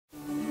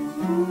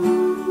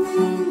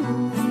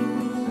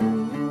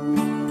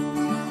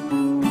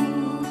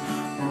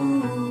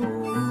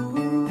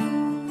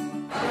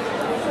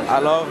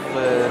love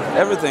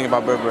everything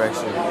about Burberry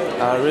actually.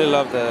 I really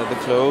love the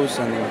clothes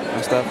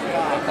and stuff.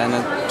 And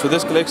to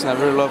this collection I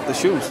really love the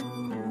shoes.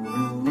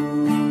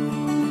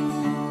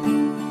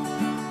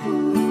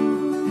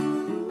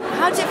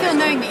 How does it feel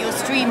knowing that you're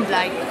streamed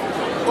like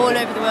all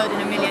over the world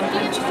in a million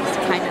countries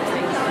kind of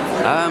thing?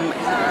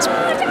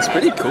 It's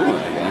pretty cool,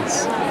 I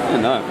guess. I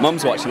don't know.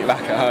 Mum's watching it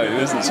back at home,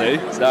 isn't she?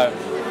 So,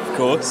 of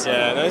course.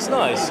 Yeah, no, it's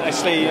nice.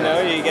 Actually, you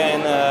know, you're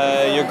getting,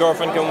 your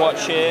girlfriend can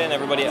watch it and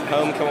everybody at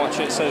home can watch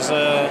it, so it's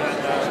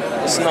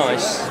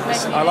nice.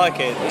 I like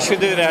it. You should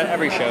do that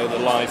every show, the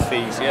live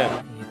feeds,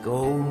 yeah. You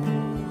go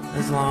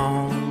as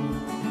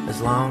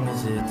long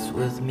as it's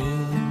with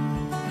me.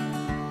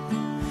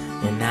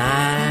 And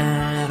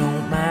I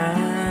don't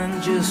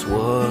mind just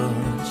what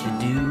you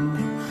do,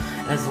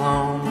 as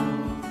long.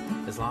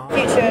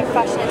 Future of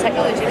fashion and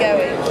technology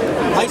going?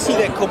 I see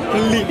they're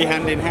completely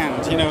hand in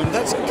hand, you know, and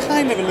that's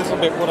kind of a little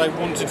bit what I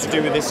wanted to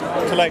do with this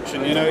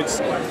collection. You know, it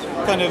was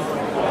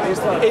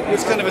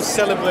kind of a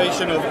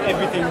celebration of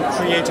everything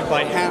created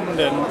by hand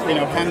and, you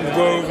know, hand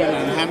woven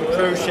and hand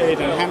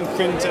crocheted and hand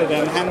printed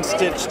and hand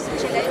stitched,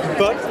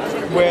 but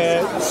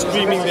we're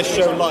streaming this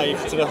show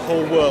live to the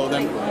whole world,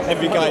 and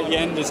every guy at the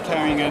end is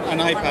carrying an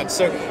iPad.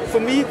 So for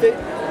me,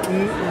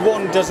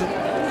 one doesn't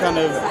kind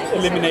of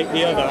eliminate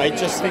the other. I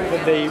just think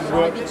that they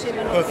work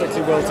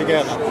perfectly well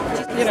together.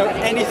 You know,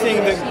 anything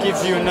that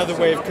gives you another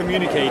way of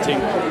communicating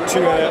to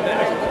a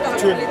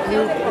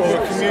group or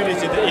a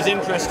community that is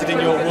interested in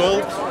your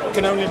world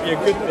can only be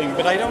a good thing.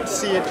 But I don't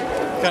see it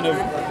kind of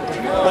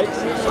like,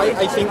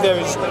 I think there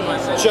is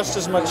just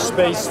as much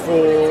space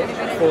for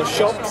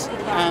shops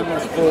and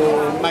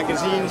for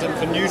magazines and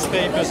for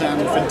newspapers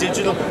and for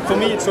digital. For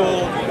me, it's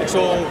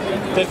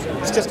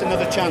just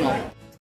another channel.